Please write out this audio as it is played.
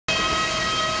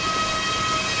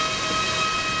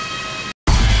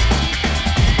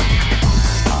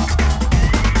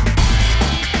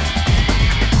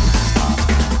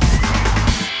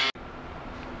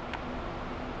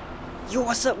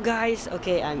What's up, guys?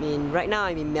 Okay, right now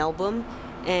I'm in Melbourne,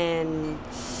 and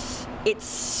it's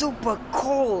super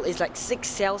cold. It's like 6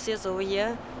 Celsius over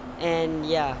here, and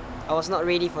yeah, I was not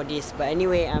ready for this. But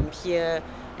anyway, I'm here,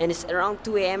 and it's around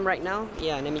 2 AM right now.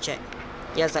 Yeah, let me check.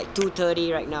 Yeah, it's like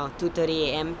 2:30 right now,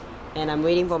 2:30 AM, and I'm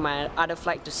waiting for my other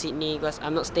flight to Sydney because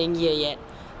I'm not staying here yet.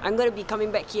 I'm gonna be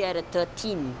coming back here at the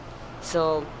 13th.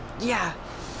 So yeah,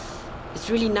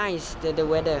 it's really nice, the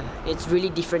weather. It's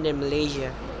really different than Malaysia.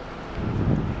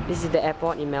 This is the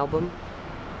airport in Melbourne.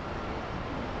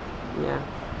 Yeah,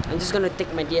 I'm just gonna take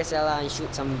my DSLR and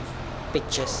shoot some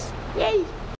pictures. Yay!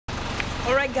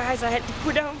 Alright guys, I had to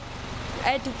put down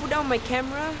my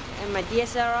camera and my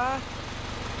DSLR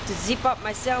to zip up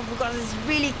myself because it's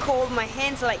really cold. My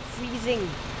hands are like freezing.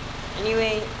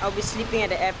 Anyway, I'll be sleeping at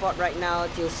the airport right now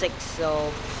till 6,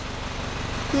 so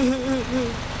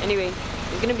anyway,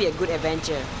 it's gonna be a good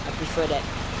adventure. I prefer that.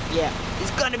 Yeah,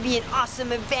 it's gonna be an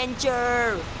awesome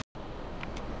adventure!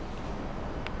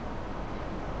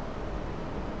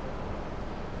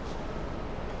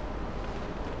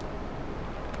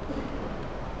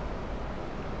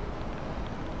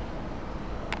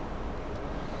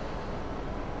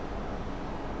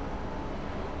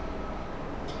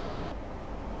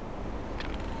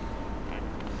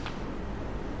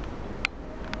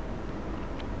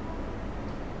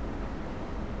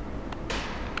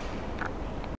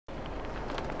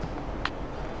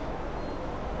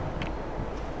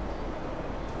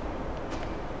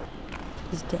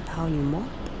 Is that how you mop?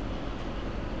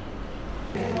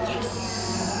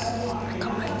 Yes! I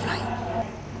got my flight!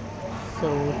 So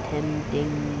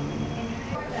tempting.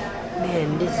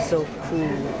 Man, this is so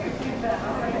cool.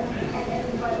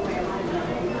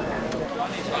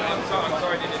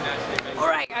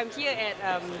 Alright, I'm here at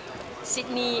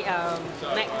Sydney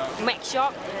Mac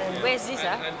shop. Where's this?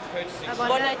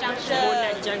 Bonnet Junction.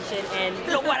 Bonnet Junction, and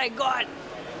look what I got!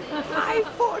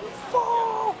 iPhone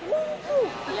 4! Woo!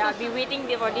 Yeah, I've been waiting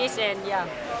for this, and yeah,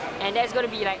 and that's gonna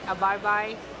be like a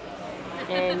bye-bye,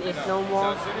 and it's no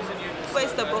more.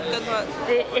 Where's the broken one?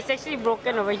 It's actually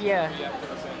broken over here.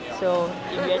 So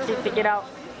if you actually take it out,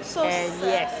 So and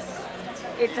sad. yes,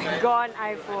 it's a gone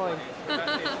iPhone.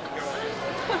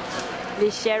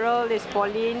 This Cheryl, this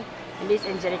Pauline, and this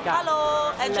Angelica.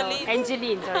 Hello, Angeline. Hello.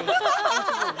 Angeline, sorry.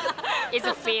 Angeline. It's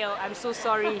a fail. I'm so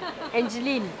sorry.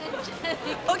 Angeline.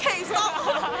 Okay, stop.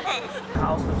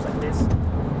 House looks like this.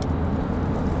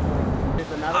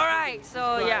 Alright,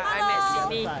 so yeah, I'm at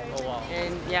Sydney, Oh wow.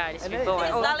 and yeah, these This people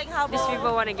Darling Harbour.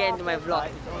 want to get into my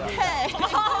vlog. Hey.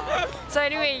 So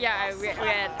anyway, yeah, we're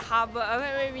at Harbour.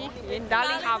 Where are we? In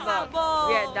Darling Harbour.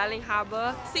 We're at Darling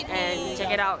Harbour, Sydney. and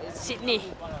check it out, it's Sydney,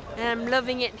 and I'm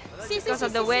loving it because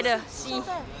of the weather. See.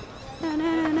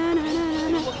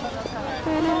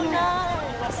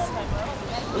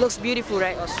 It looks beautiful,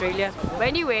 right, Australia? But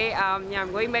anyway, yeah,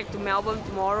 I'm going back to Melbourne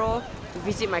tomorrow to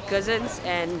visit my cousins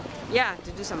and yeah,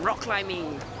 to do some rock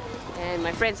climbing. And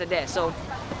my friends are there, so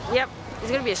yep,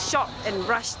 it's gonna be a short and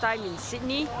rush time in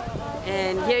Sydney.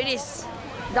 And here it is,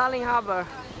 Darling Harbour.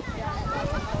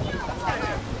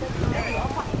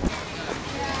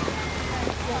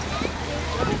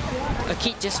 A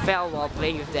kid just fell while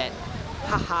playing with that.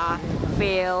 Haha,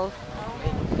 fail.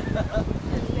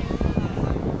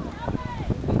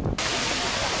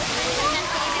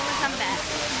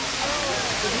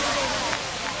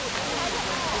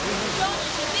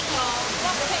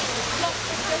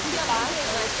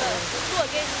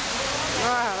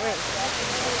 Wait.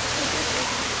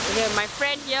 Okay, my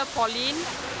friend here, Pauline.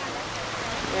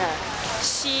 Yeah,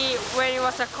 when it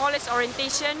was a college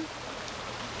orientation,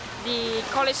 the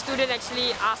college student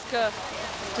actually asked her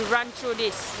to run through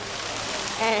this,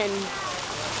 and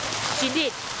she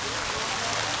did.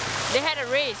 They had a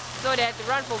race, so they had to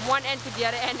run from one end to the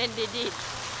other end, and they did.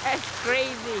 That's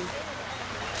crazy.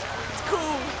 It's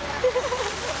cool.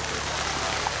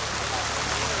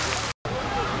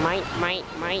 Might.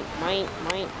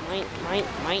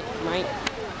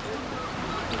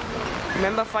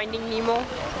 Remember Finding Nemo?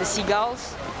 The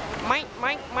seagulls? Might.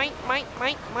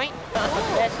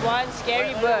 That's one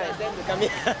scary bird.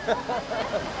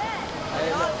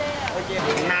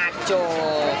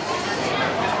 Nachos.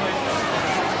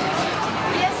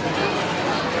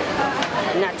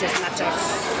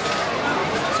 Nachos.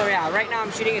 So yeah, right now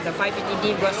I'm shooting with the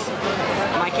 550D because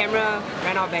my camera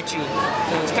ran out of battery.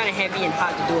 So it's kind of heavy and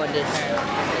hard to do on this.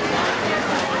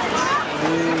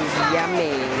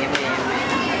 Yummy.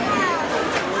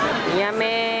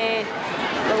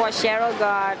 Look what Cheryl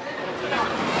got.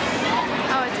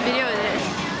 Oh, it's video, is it?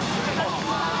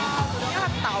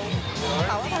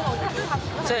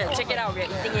 So yeah, check it out. We're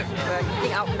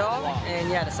eating outdoor, and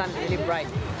yeah, the sun's really bright.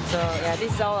 So yeah,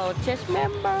 this is all our church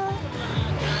member.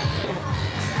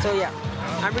 So yeah,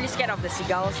 I'm really scared of the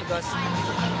seagulls because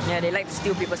yeah, they like to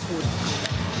steal people's food.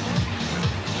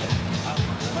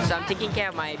 So I'm taking care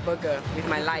of my burger with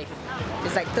my life.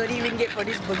 It's like 30 ringgit for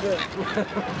this burger.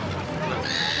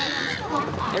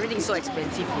 Everything's so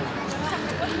expensive here.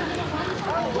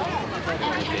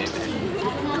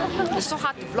 It's so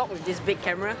hard to vlog with this big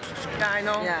camera. Yeah, I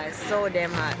know. Yeah, it's so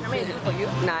damn hard. I made it for you.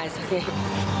 Nice.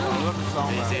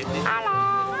 Hello.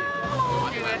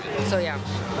 So yeah,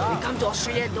 we come to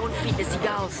Australia, don't feed the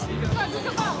seagulls.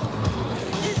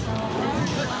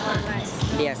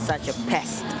 They are such a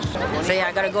pest. So yeah,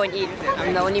 I gotta go and eat.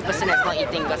 I'm the only person that's not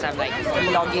eating because I'm like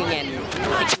vlogging and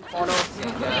taking photos.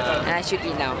 And I should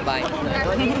eat now. Bye.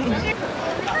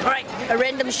 Alright, a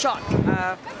random shot.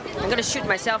 I'm gonna shoot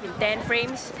myself in 10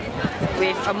 frames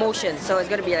with a motion. So it's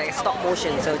gonna be like a stop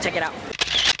motion. So check it out.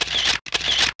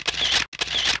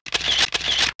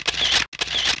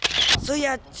 So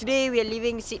yeah, today we are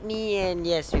leaving Sydney and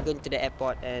yes, we're going to the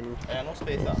airport and No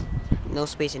space. no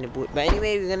space in the boot. But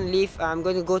anyway, we're gonna leave. I'm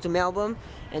going to go to Melbourne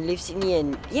and leave Sydney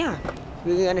and yeah,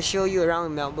 we're gonna show you around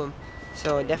in Melbourne.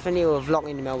 So definitely we'll vlog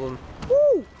in Melbourne.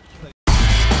 Woo!